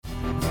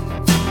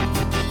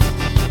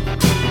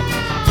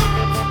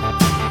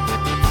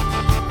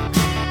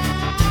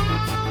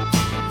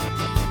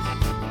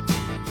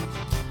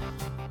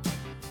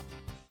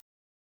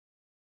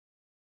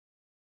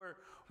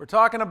We're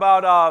talking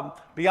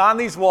about Beyond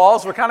These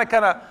Walls. We're kind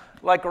of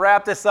like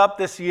wrap this up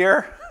this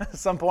year at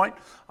some point.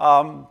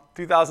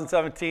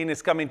 2017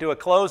 is coming to a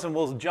close, and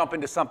we'll jump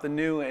into something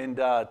new in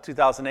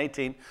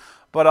 2018.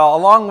 But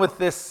along with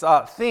this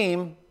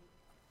theme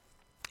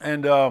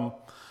and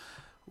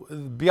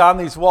Beyond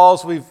These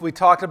Walls, we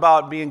talked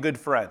about being good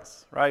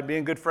friends, right?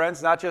 Being good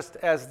friends, not just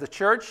as the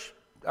church.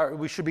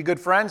 We should be good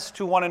friends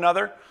to one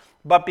another,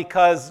 but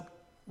because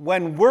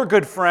when we're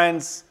good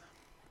friends,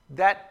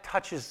 that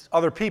touches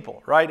other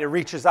people, right? It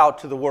reaches out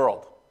to the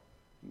world,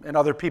 and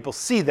other people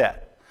see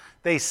that.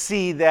 They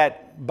see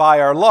that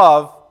by our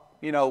love,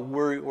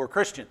 we're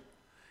Christian,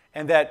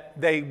 and that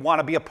they want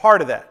to be a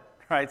part of that,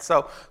 right?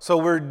 So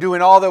we're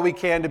doing all that we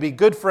can to be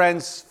good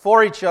friends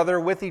for each other,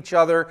 with each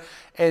other,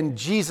 and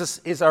Jesus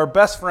is our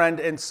best friend,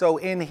 and so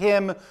in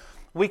Him,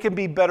 we can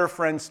be better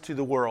friends to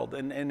the world,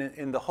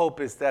 and the hope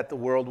is that the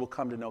world will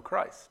come to know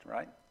Christ,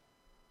 right?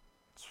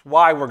 That's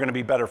why we're going to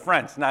be better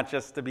friends, not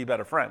just to be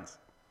better friends.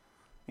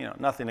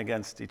 Nothing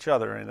against each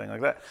other or anything like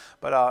that.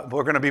 But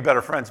we're going to be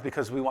better friends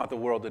because we want the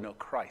world to know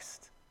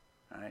Christ.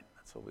 All right?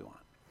 That's what we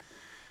want.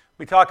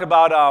 We talked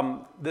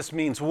about this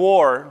means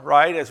war,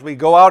 right? As we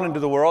go out into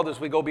the world, as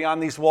we go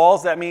beyond these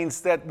walls, that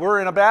means that we're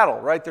in a battle,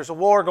 right? There's a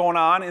war going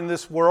on in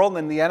this world,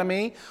 and the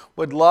enemy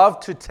would love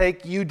to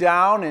take you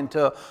down and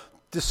to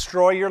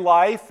destroy your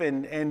life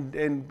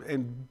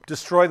and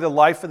destroy the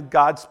life of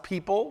God's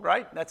people,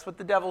 right? That's what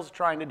the devil's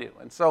trying to do.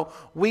 And so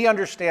we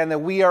understand that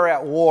we are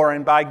at war,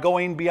 and by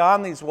going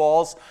beyond these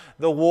walls,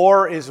 the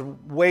war is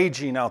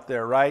waging out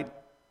there, right?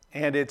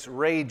 And it's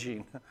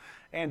raging.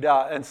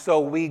 And so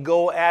we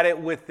go at it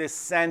with this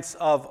sense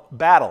of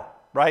battle,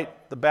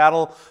 right? The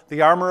battle,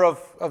 the armor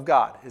of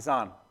God is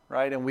on,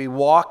 right? And we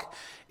walk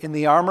in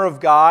the armor of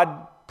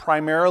God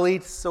primarily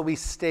so we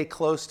stay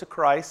close to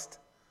Christ,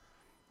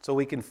 so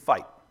we can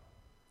fight.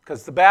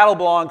 Because the battle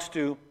belongs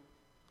to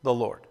the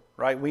Lord,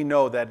 right? We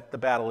know that the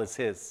battle is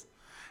His.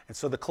 And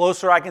so the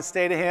closer I can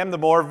stay to Him, the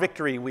more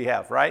victory we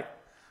have, right?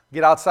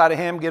 Get outside of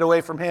Him, get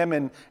away from Him,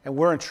 and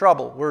we're in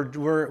trouble.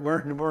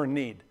 We're in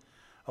need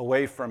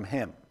away from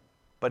Him.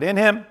 But in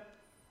Him,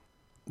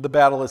 the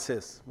battle is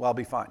His. Well, I'll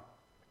be fine.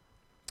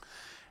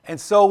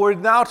 And so we're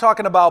now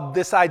talking about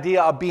this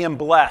idea of being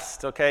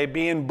blessed, okay?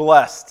 Being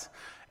blessed.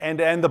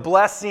 And the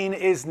blessing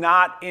is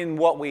not in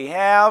what we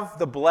have.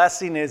 The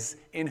blessing is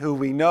in who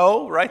we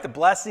know, right? The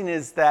blessing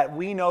is that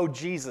we know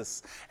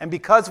Jesus. And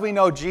because we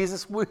know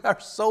Jesus, we are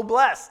so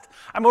blessed.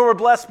 I mean, we're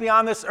blessed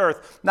beyond this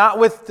earth. Not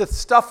with the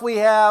stuff we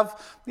have,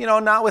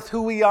 not with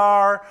who we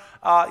are.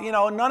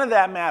 None of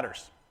that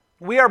matters.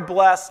 We are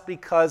blessed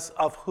because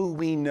of who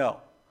we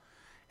know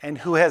and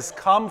who has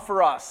come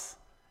for us.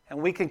 And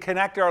we can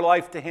connect our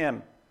life to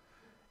Him.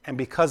 And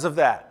because of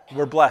that,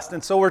 we're blessed.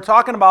 And so we're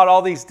talking about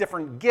all these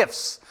different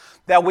gifts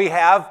that we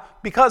have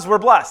because we're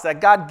blessed. That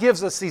God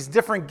gives us these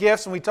different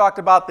gifts. And we talked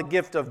about the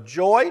gift of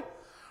joy,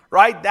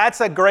 right?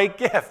 That's a great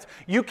gift.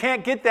 You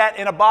can't get that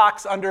in a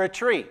box under a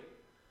tree.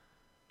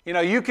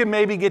 You can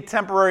maybe get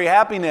temporary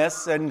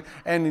happiness and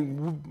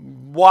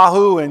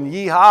wahoo and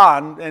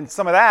yeehaw and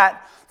some of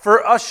that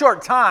for a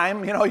short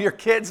time. Your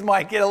kids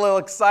might get a little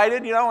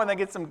excited, when they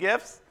get some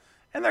gifts.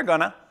 And they're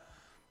gonna.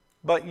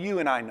 But you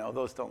and I know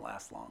those don't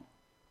last long.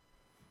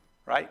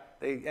 Right?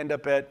 They end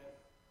up at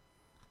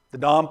the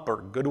dump or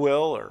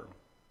Goodwill or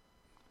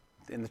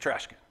in the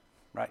trash can,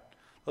 right?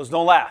 Those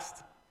don't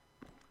last,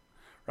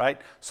 right?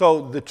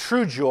 So the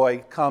true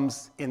joy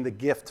comes in the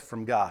gift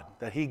from God,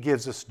 that He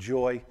gives us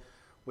joy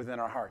within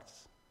our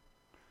hearts.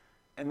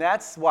 And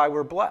that's why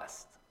we're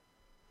blessed.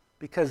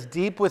 Because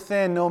deep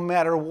within, no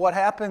matter what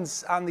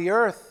happens on the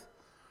earth,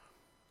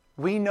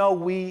 we know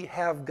we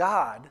have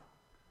God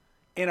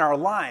in our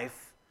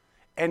life.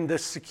 And the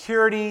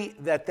security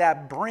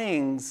that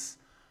brings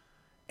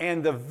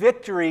and the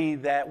victory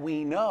that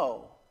we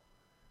know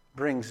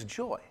brings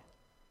joy.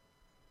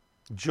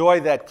 Joy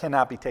that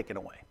cannot be taken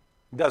away.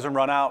 It doesn't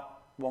run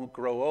out, won't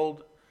grow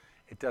old.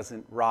 It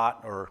doesn't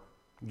rot or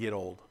get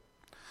old.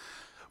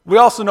 We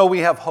also know we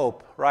have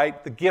hope,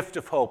 right? The gift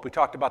of hope. We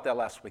talked about that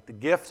last week. The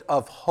gift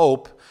of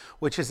hope,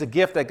 which is a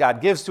gift that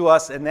God gives to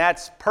us, and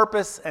that's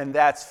purpose, and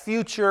that's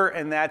future,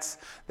 and that's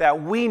that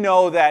we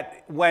know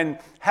that when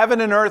heaven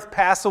and earth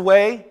pass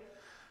away,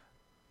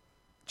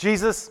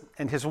 Jesus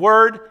and His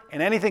Word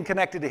and anything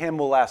connected to Him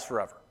will last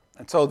forever.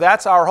 And so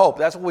that's our hope.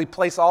 That's what we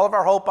place all of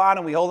our hope on,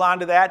 and we hold on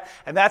to that.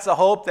 And that's a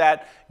hope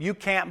that you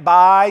can't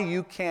buy,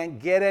 you can't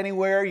get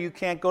anywhere, you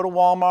can't go to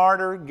Walmart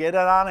or get it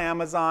on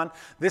Amazon.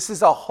 This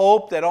is a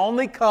hope that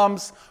only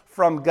comes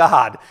from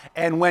God.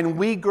 And when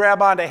we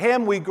grab onto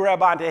Him, we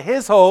grab onto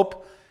His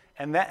hope,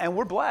 and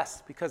we're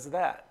blessed because of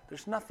that.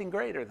 There's nothing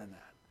greater than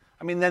that.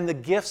 I mean, than the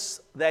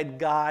gifts that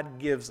God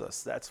gives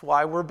us. That's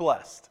why we're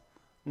blessed.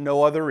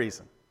 No other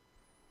reason.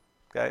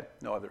 Okay?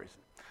 No other reason.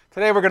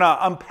 Today we're going to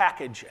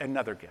unpackage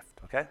another gift,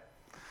 okay?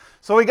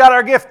 So we got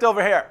our gift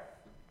over here.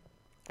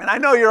 And I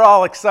know you're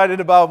all excited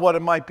about what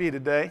it might be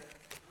today.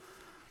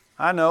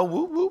 I know,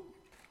 whoop, whoop.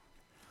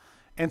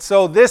 And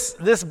so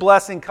this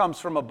blessing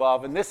comes from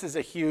above, and this is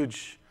a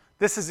huge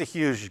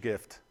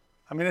gift.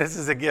 I mean, this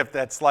is a gift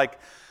that's like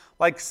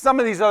Like some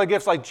of these other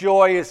gifts, like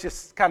joy, is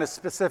just kind of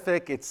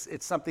specific. It's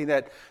something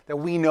that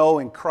we know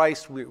in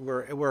Christ.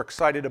 We're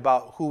excited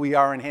about who we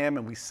are in Him,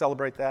 and we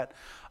celebrate that.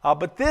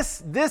 But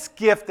this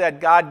gift that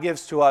God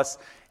gives to us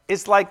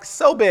is like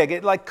so big.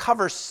 It like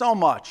covers so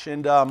much.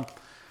 And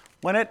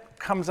when it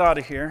comes out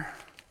of here,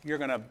 you're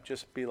going to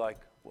just be like,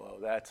 whoa,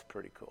 that's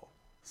pretty cool.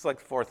 It's like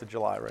the 4th of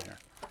July right here.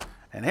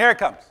 And here it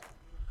comes.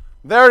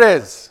 There it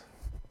is.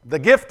 The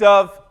gift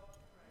of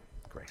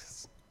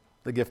grace.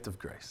 The gift of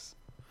grace.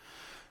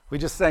 We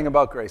just sang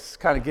about grace.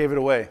 Kind of gave it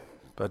away.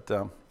 But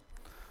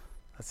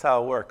that's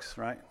how it works,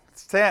 right?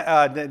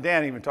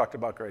 Dan even talked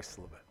about grace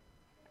a little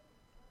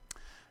bit.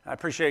 I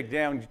appreciate,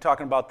 Dan, when you're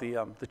talking about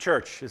the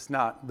church. It's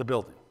not the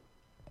building.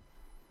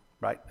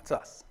 Right? It's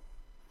us.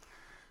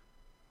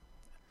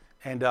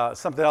 And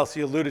something else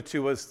you alluded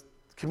to was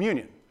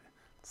communion.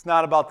 It's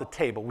not about the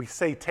table. We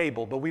say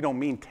table, but we don't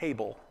mean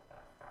table.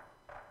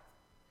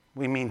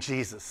 We mean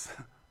Jesus,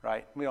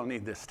 right? We don't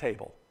need this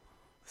table.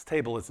 This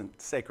table isn't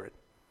sacred.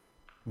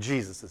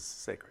 Jesus is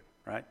sacred,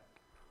 right?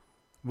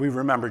 We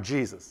remember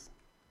Jesus.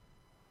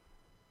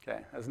 Okay?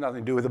 It has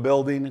nothing to do with the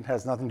building. It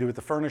has nothing to do with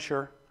the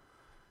furniture.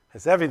 It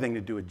has everything to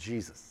do with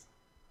Jesus.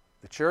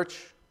 The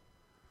church,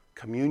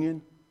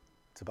 communion,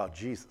 it's about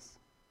Jesus,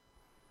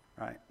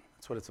 right?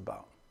 That's what it's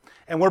about.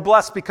 And we're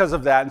blessed because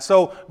of that. And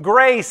so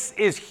grace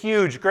is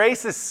huge.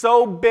 Grace is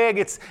so big.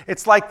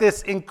 It's like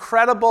this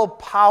incredible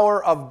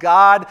power of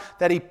God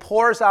that He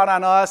pours out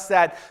on us,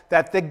 that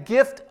the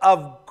gift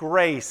of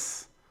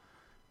grace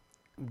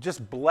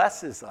just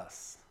blesses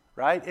us,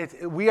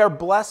 right? We are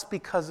blessed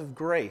because of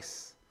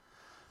grace.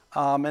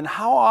 And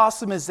how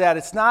awesome is that?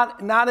 It's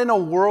not in a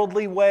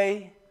worldly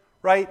way,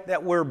 right,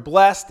 that we're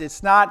blessed.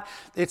 It's not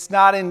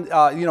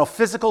in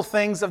physical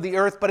things of the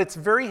earth, but it's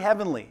very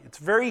heavenly. It's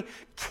very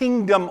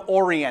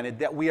kingdom-oriented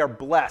that we are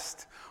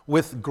blessed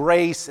with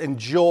grace and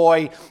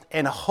joy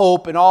and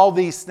hope and all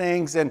these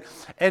things. And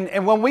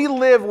when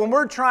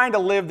we're trying to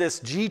live this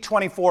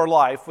G24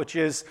 life, which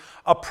is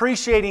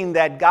appreciating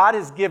that God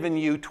has given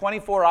you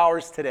 24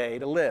 hours today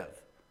to live.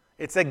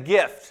 It's a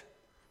gift,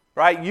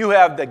 right? You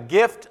have the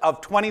gift of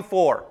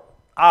 24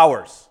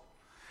 hours.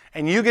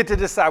 And you get to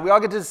decide, we all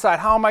get to decide,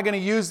 how am I going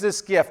to use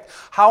this gift?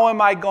 How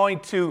am I going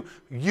to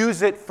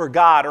use it for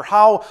God? Or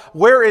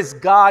where is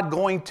God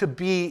going to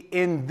be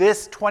in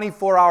this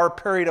 24-hour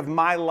period of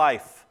my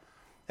life?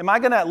 Am I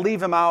going to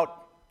leave Him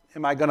out?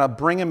 Am I going to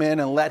bring Him in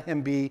and let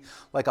Him be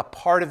like a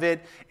part of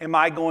it? Am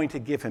I going to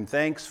give Him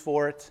thanks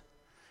for it?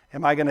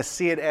 Am I going to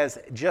see it as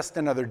just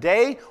another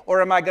day?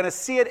 Or am I going to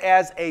see it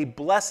as a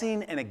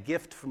blessing and a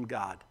gift from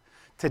God?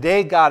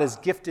 Today, God has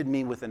gifted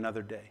me with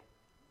another day.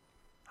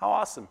 How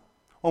awesome.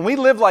 When we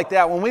live like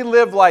that, when we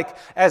live like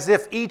as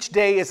if each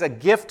day is a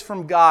gift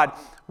from God,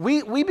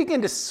 we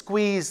begin to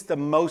squeeze the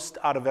most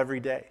out of every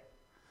day.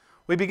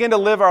 We begin to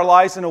live our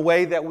lives in a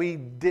way that we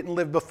didn't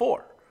live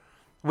before.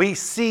 We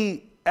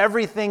see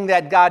everything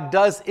that God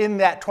does in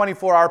that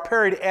 24-hour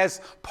period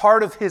as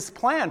part of His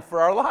plan for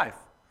our life.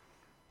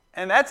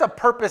 And that's a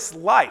purpose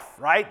life,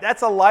 right?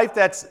 That's a life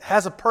that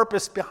has a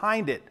purpose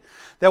behind it.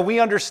 That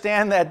we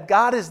understand that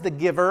God is the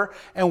giver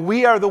and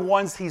we are the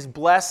ones He's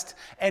blessed,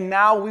 and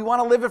now we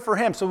want to live it for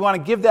Him, so we want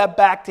to give that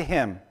back to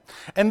Him.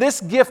 And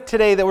this gift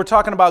today that we're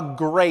talking about,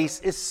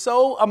 grace, is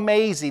so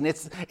amazing.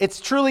 It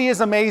truly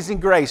is amazing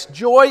grace.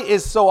 Joy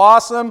is so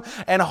awesome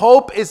and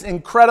hope is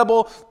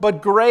incredible,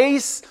 but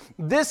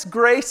this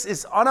grace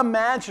is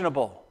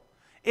unimaginable.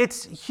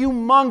 It's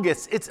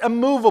humongous, it's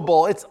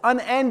immovable, it's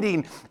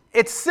unending.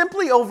 It's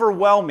simply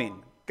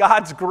overwhelming,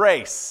 God's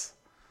grace.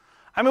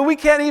 I mean, we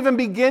can't even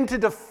begin to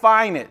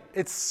define it.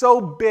 It's so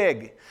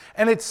big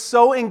and it's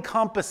so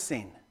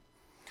encompassing.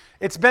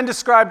 It's been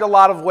described a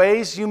lot of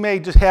ways. You may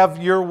just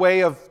have your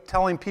way of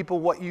telling people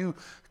what you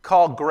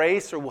call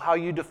grace or how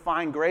you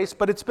define grace,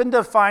 but it's been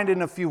defined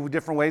in a few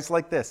different ways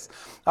like this.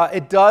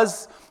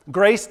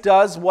 Grace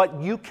does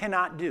what you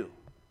cannot do.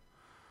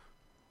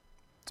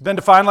 It's been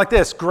defined like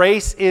this.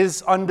 Grace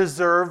is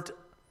undeserved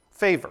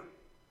favor,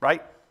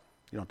 right?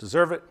 You don't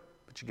deserve it,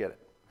 but you get it.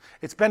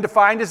 It's been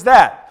defined as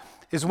that.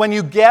 Is when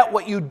you get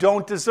what you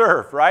don't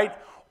deserve, right?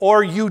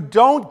 Or you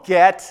don't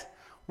get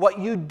what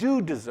you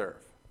do deserve.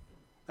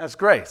 That's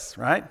grace,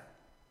 right?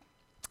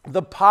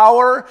 The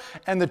power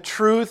and the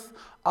truth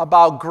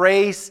about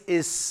grace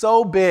is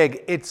so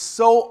big. It's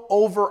so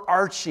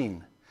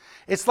overarching.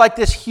 It's like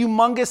this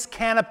humongous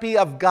canopy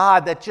of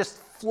God that just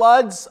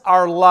floods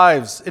our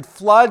lives. It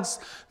floods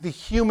the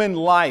human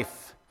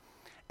life.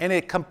 And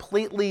it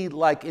completely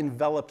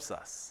envelops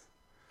us.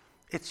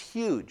 It's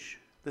huge.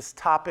 This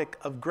topic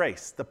of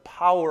grace, the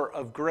power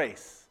of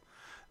grace,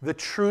 the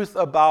truth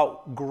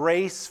about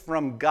grace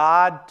from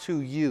God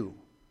to you,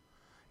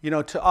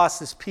 to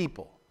us as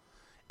people.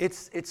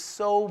 It's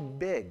so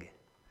big,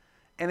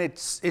 and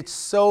it's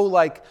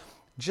so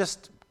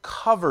just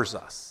covers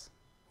us.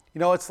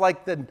 It's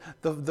like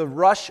the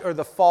rush or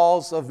the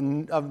falls of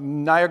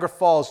Niagara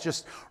Falls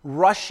just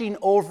rushing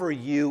over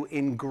you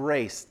in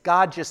grace.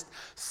 God just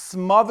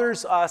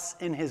smothers us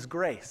in His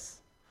grace.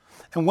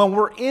 And when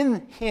we're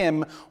in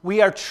Him,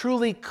 we are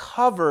truly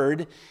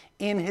covered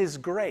in His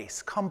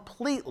grace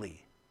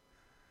completely.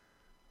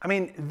 I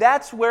mean,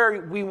 that's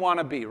where we want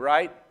to be,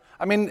 right?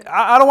 I mean,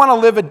 I don't want to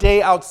live a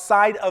day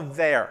outside of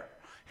there.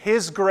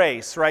 His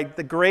grace, right?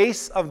 The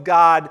grace of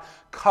God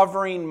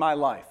covering my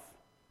life,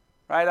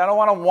 right? I don't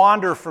want to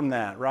wander from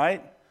that,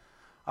 right?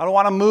 I don't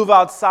want to move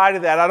outside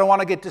of that. I don't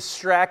want to get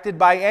distracted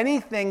by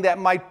anything that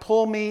might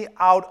pull me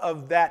out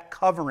of that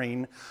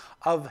covering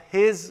of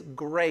His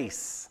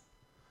grace.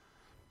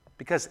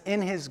 Because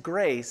in His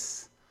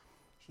grace,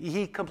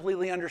 He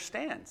completely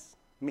understands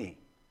me,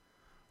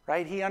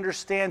 right? He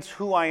understands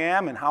who I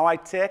am and how I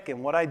tick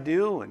and what I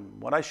do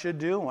and what I should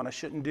do and what I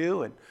shouldn't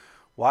do and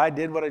why I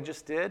did what I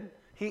just did.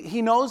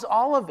 He knows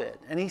all of it,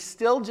 and He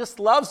still just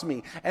loves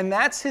me. And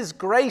that's His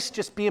grace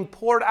just being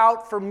poured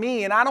out for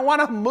me, and I don't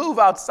want to move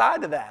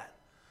outside of that.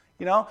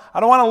 You know, I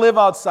don't want to live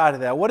outside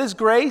of that. What is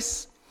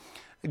grace?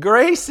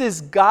 Grace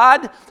is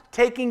God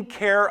taking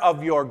care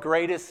of your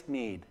greatest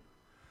need.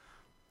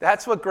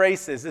 That's what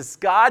grace is. It's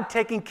God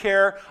taking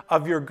care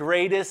of your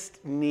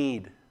greatest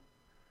need.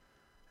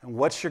 And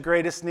what's your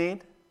greatest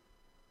need?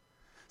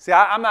 See,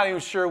 I'm not even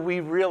sure we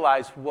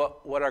realize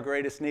what our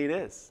greatest need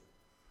is.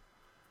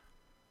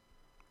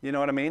 You know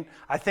what I mean?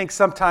 I think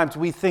sometimes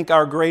we think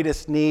our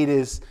greatest need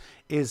is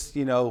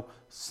you know,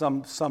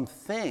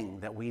 something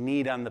that we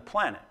need on the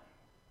planet.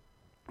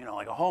 You know,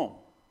 like a home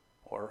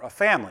or a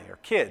family or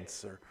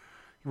kids. Or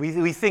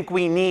we think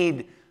we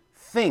need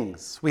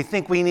things. We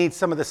think we need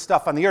some of the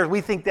stuff on the earth.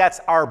 We think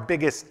that's our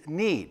biggest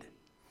need.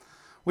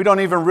 We don't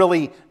even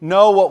really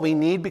know what we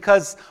need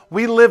because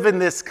we live in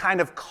this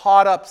kind of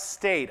caught up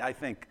state, I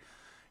think.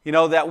 You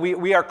know, that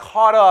we are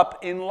caught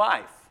up in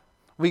life.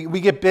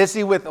 We get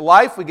busy with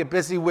life. We get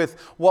busy with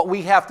what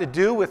we have to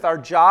do with our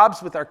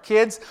jobs, with our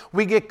kids.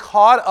 We get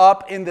caught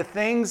up in the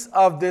things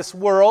of this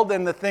world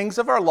and the things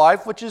of our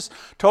life, which is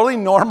totally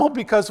normal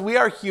because we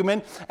are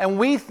human. And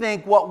we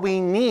think what we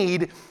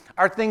need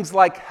are things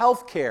like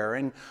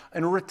healthcare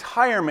and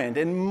retirement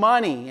and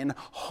money and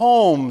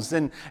homes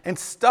and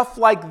stuff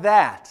like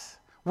that.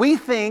 We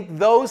think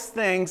those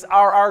things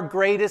are our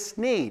greatest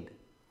need.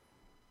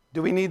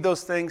 Do we need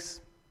those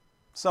things?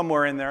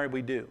 Somewhere in there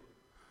we do.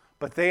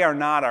 But they are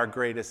not our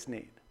greatest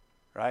need,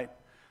 right?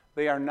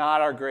 They are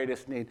not our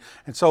greatest need.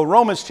 And so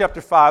Romans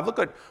chapter 5, look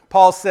what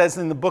Paul says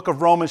in the book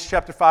of Romans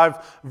chapter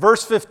 5,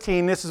 verse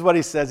 15. This is what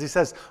he says. He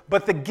says,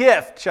 but the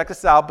gift, check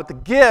this out, but the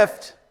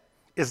gift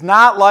is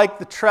not like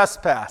the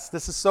trespass.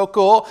 This is so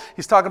cool.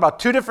 He's talking about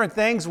two different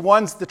things.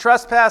 One's the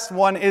trespass,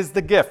 one is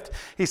the gift.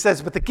 He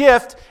says, but the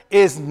gift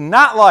is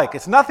not like,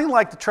 it's nothing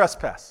like the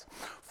trespass.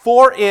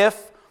 For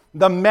if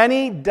the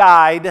many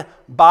died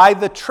by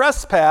the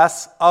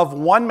trespass of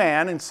one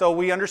man, and so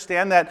we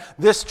understand that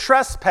this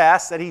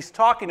trespass that he's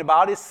talking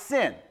about is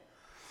sin.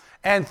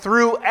 And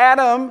through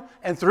Adam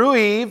and through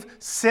Eve,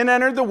 sin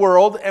entered the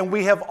world, and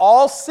we have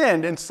all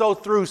sinned. And so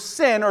through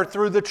sin, or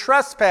through the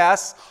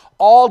trespass,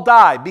 all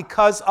die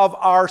because of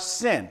our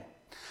sin.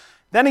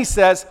 Then he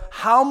says,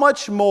 how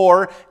much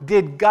more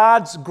did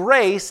God's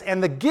grace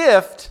and the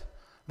gift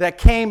that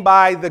came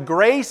by the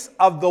grace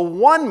of the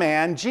one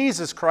man,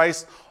 Jesus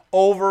Christ,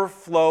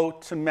 overflow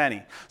to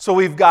many? So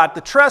we've got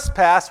the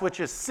trespass, which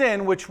is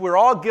sin, which we're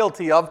all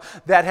guilty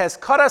of, that has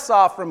cut us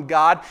off from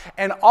God,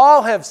 and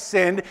all have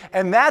sinned,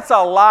 and that's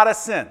a lot of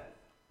sin.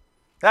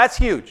 That's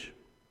huge.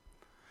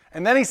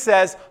 And then he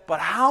says, but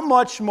how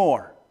much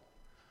more?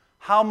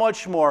 How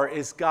much more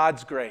is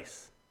God's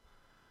grace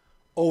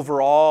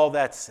over all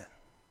that sin?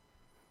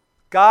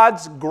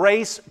 God's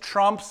grace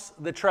trumps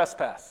the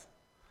trespass.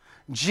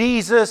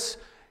 Jesus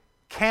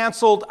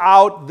canceled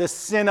out the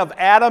sin of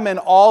Adam and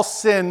all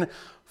sin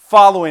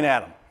following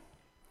Adam.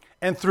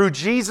 And through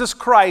Jesus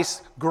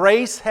Christ,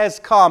 grace has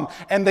come.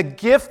 And the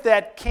gift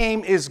that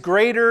came is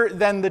greater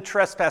than the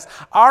trespass.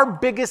 Our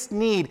biggest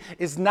need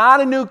is not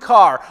a new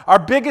car. Our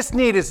biggest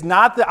need is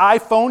not the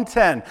iPhone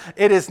 10.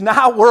 It is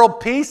not world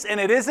peace, and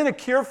it isn't a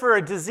cure for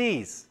a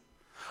disease.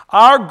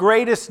 Our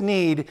greatest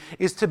need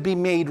is to be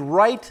made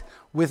right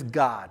with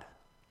God.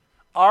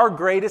 Our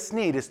greatest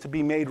need is to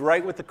be made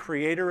right with the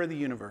Creator of the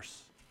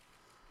universe.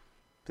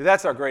 See,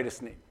 that's our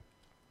greatest need.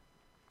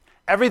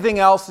 Everything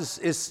else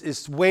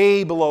is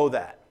way below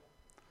that.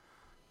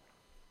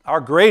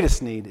 Our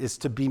greatest need is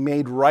to be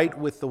made right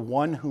with the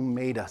one who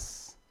made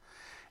us.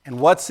 And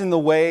what's in the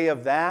way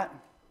of that?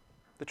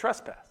 The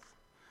trespass.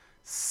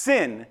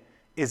 Sin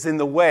is in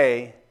the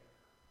way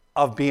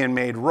of being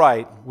made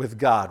right with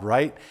God,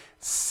 right?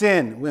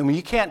 Sin. When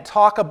we can't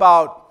talk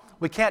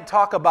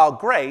about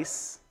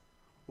grace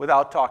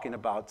without talking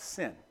about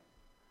sin.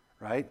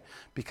 Right?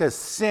 Because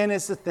sin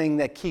is the thing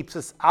that keeps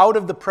us out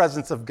of the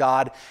presence of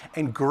God,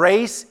 and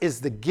grace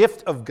is the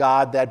gift of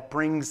God that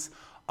brings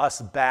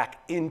us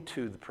back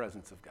into the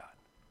presence of God.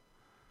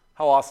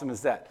 How awesome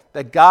is that?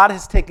 That God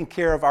has taken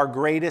care of our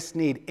greatest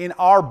need. In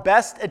our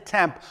best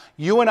attempt,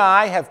 you and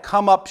I have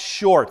come up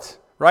short,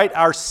 right?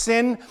 Our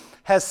sin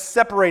has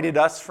separated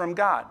us from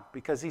God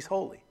because He's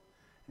holy,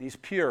 and He's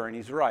pure, and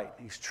He's right,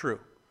 and He's true.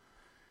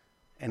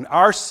 And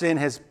our sin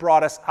has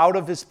brought us out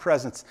of His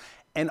presence.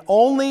 And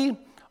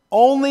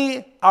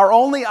our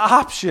only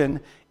option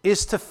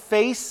is to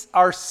face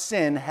our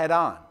sin head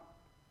on,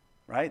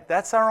 right?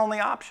 That's our only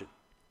option.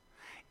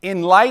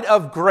 In light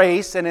of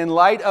grace and in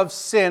light of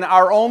sin,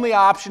 our only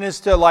option is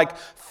to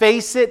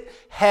face it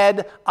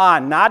head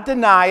on. Not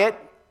deny it,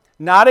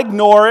 not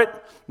ignore it,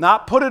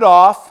 not put it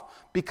off,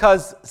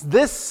 because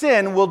this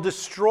sin will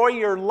destroy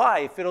your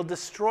life. It'll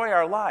destroy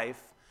our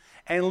life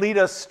and lead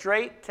us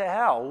straight to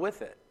hell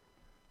with it.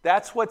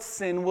 That's what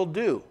sin will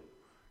do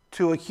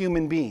to a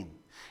human being.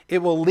 It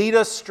will lead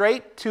us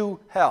straight to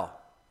hell.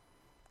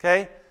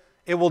 Okay?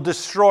 It will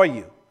destroy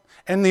you.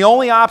 And the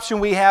only option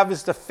we have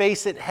is to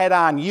face it head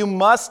on. You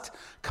must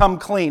come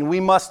clean. We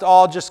must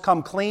all just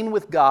come clean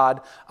with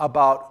God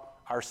about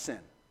our sin.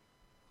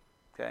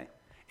 Okay?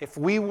 If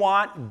we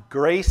want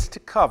grace to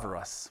cover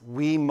us,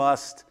 we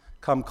must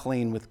come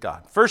clean with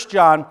God. 1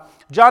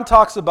 John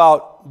talks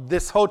about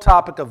this whole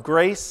topic of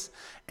grace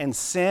and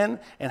sin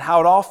and how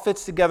it all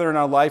fits together in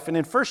our life. And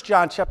in 1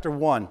 John chapter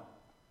 1,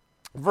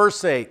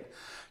 verse 8,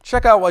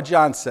 check out what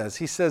John says.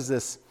 He says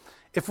this,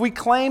 if we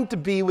claim to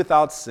be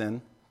without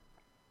sin,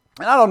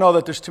 and I don't know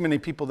that there's too many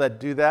people that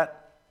do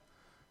that,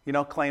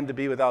 claim to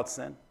be without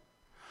sin.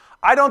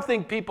 I don't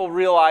think people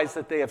realize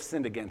that they have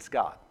sinned against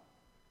God.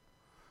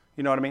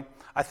 You know what I mean?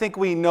 I think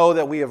we know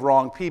that we have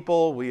wronged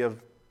people, we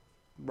have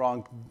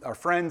wronged our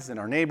friends and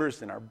our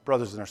neighbors and our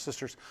brothers and our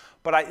sisters.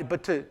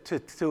 But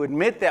to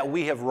admit that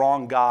we have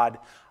wronged God,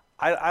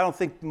 I don't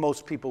think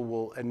most people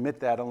will admit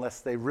that unless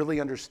they really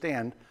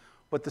understand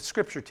what the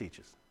Scripture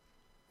teaches.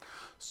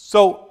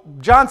 So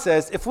John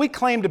says, if we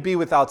claim to be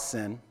without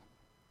sin,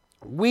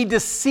 we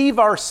deceive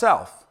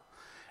ourselves,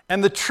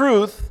 and the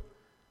truth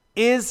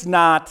is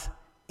not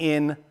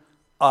in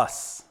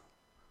us.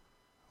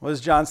 What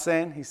is John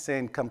saying? He's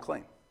saying, come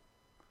clean.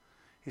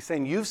 He's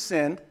saying, you've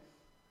sinned.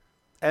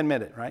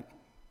 Admit it, right?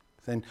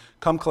 Then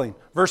come clean.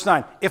 Verse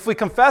 9, if we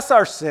confess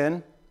our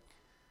sin,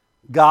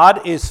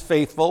 God is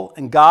faithful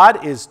and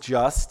God is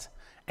just,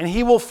 and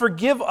He will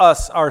forgive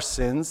us our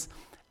sins,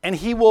 and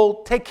He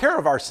will take care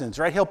of our sins,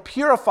 right? He'll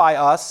purify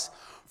us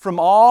from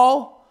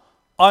all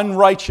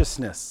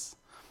unrighteousness.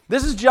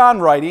 This is John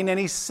writing, and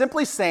he's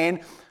simply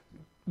saying,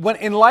 when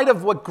in light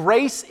of what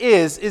grace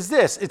is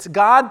this. It's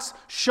God's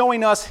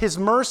showing us His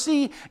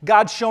mercy,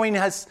 God showing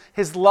us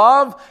His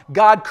love,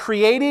 God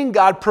creating,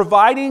 God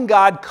providing,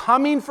 God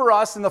coming for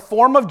us in the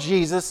form of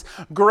Jesus.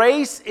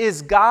 Grace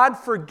is God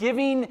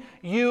forgiving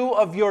you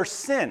of your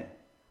sin.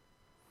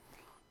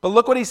 But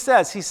look what he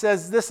says. He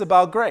says this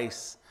about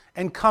grace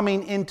and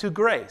coming into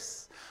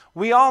grace.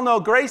 We all know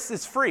grace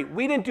is free.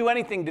 We didn't do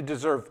anything to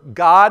deserve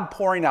God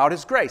pouring out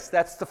His grace.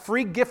 That's the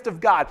free gift of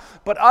God.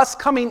 But us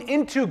coming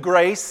into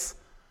grace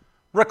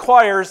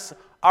requires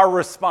our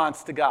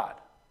response to God.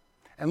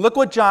 And look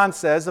what John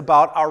says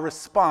about our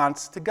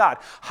response to God.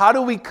 How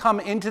do we come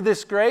into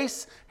this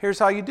grace? Here's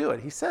how you do it.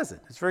 He says it.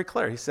 It's very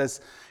clear. He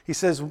says,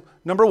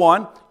 number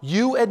one,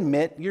 you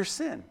admit your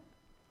sin.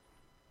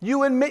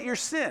 You admit your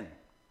sin.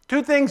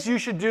 2 things you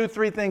should do,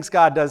 3 things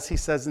God does, he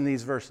says in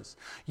these verses.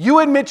 You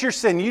admit your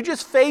sin. You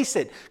just face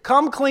it.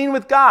 Come clean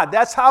with God.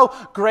 That's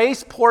how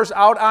grace pours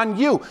out on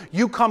you.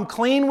 You come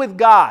clean with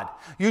God.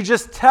 You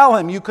just tell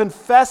Him. You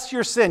confess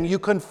your sin. You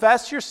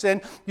confess your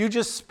sin. You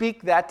just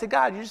speak that to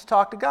God. You just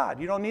talk to God.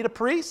 You don't need a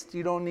priest.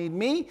 You don't need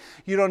me.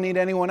 You don't need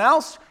anyone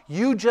else.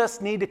 You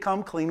just need to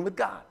come clean with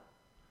God.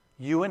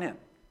 You and Him.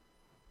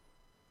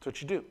 That's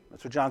what you do.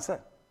 That's what John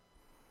said.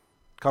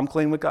 Come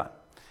clean with God.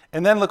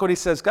 And then look what he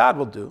says God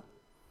will do.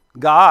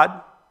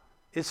 God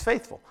is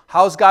faithful.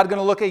 How is God going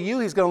to look at you?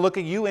 He's going to look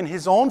at you in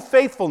His own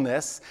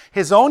faithfulness,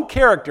 His own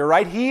character,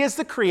 right? He is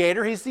the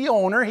creator. He's the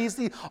owner. He's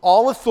the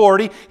all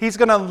authority. He's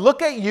going to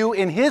look at you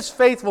in His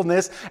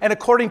faithfulness and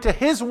according to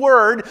His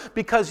word,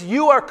 because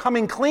you are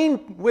coming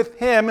clean with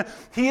Him,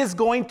 He is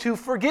going to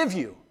forgive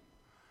you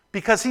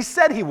because He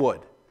said He would.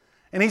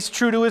 And He's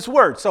true to His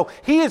word. So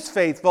He is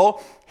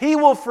faithful. He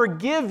will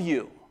forgive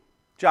you,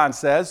 John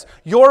says.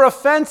 Your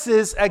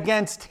offenses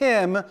against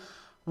Him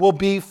will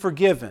be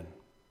forgiven,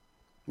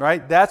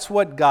 right? That's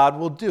what God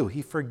will do.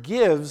 He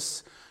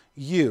forgives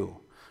you.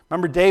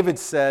 Remember, David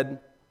said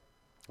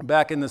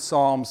back in the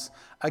Psalms,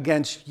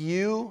 against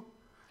you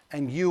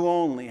and you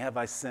only have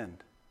I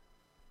sinned.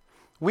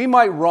 We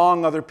might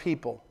wrong other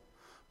people,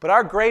 but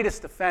our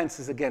greatest offense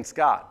is against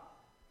God,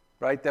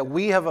 right? That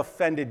we have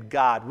offended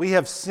God. We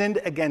have sinned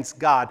against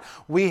God.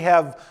 We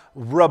have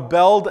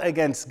rebelled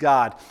against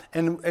God.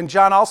 And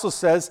John also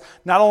says,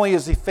 not only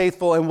is He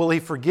faithful and will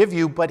He forgive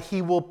you, but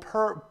He will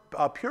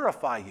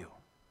purify you.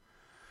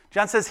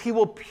 John says He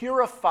will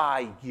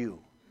purify you,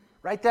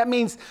 right? That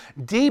means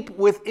deep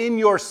within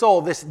your soul,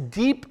 this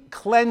deep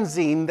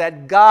cleansing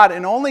that God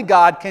and only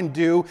God can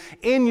do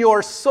in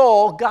your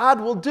soul, God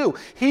will do.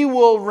 He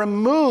will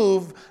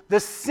remove the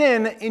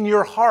sin in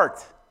your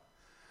heart.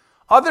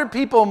 Other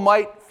people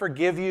might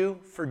forgive you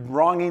for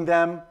wronging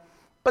them,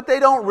 but they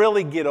don't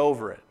really get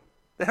over it.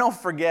 They don't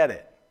forget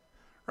it,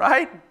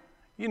 right?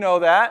 You know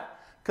that,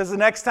 because the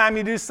next time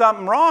you do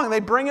something wrong, they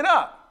bring it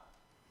up,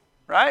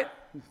 right?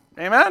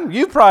 Amen?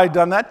 You've probably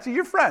done that to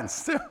your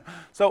friends too.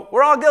 So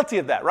we're all guilty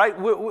of that, right?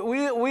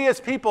 We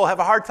as people have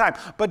a hard time.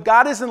 But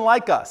God isn't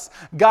like us.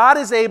 God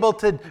is able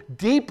to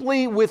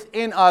deeply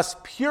within us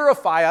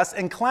purify us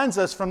and cleanse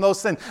us from those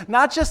sins.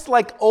 Not just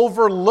like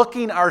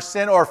overlooking our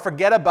sin or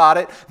forget about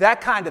it,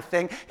 that kind of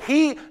thing.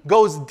 He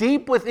goes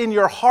deep within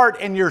your heart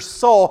and your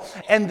soul,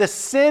 and the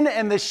sin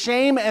and the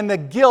shame and the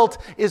guilt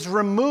is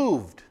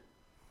removed.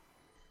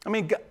 I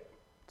mean,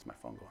 it's my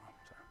phone going on.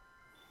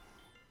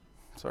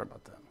 Sorry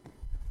about that.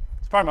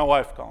 It's probably my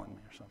wife calling me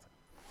or something.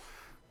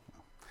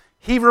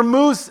 He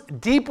removes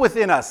deep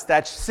within us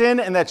that sin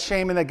and that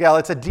shame and that guilt.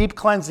 It's a deep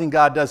cleansing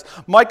God does.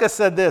 Micah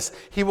said this,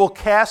 He will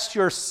cast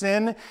your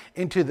sin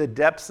into the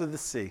depths of the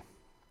sea.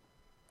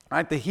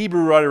 Right? The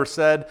Hebrew writer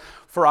said,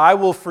 for I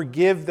will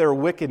forgive their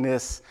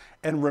wickedness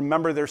and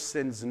remember their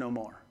sins no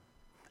more.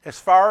 As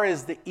far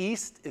as the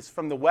east is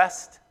from the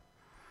west,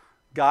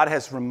 God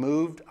has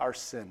removed our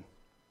sin.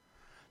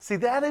 See,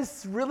 that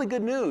is really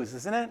good news,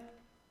 isn't it?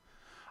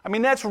 I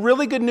mean, that's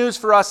really good news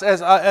for us as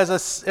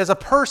a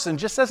person,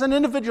 just as an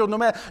individual.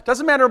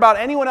 Doesn't matter about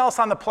anyone else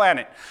on the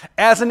planet.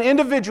 As an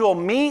individual,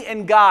 me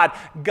and God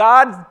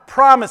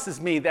promises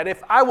me that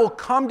if I will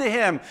come to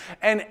Him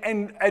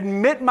and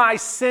admit my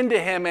sin to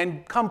Him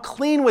and come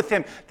clean with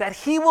Him, that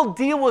He will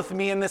deal with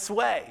me in this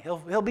way.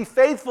 He'll be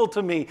faithful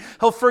to me.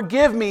 He'll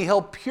forgive me.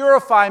 He'll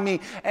purify me.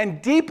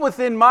 And deep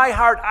within my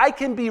heart, I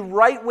can be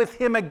right with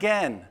Him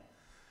again.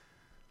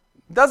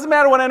 Doesn't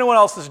matter what anyone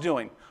else is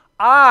doing.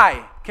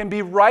 I can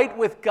be right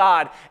with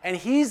God, and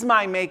He's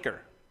my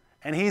maker,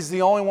 and He's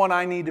the only one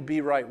I need to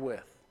be right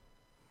with.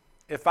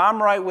 If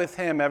I'm right with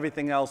Him,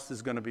 everything else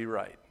is going to be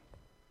right.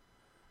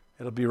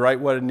 It'll be right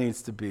what it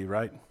needs to be,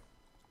 right?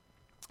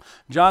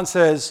 John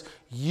says,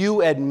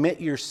 you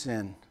admit your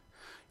sin.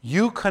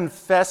 You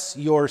confess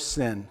your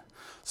sin.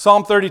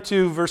 Psalm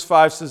 32, verse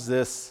 5 says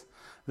this,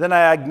 then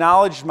I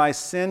acknowledged my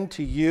sin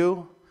to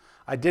you.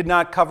 I did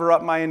not cover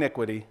up my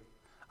iniquity.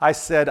 I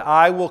said,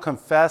 I will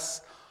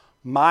confess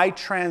my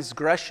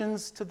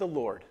transgressions to the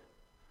Lord.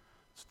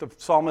 So the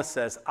psalmist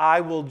says, I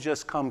will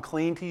just come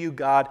clean to you,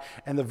 God.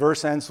 And the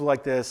verse ends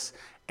like this,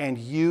 and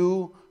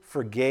you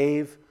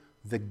forgave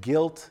the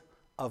guilt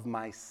of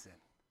my sin.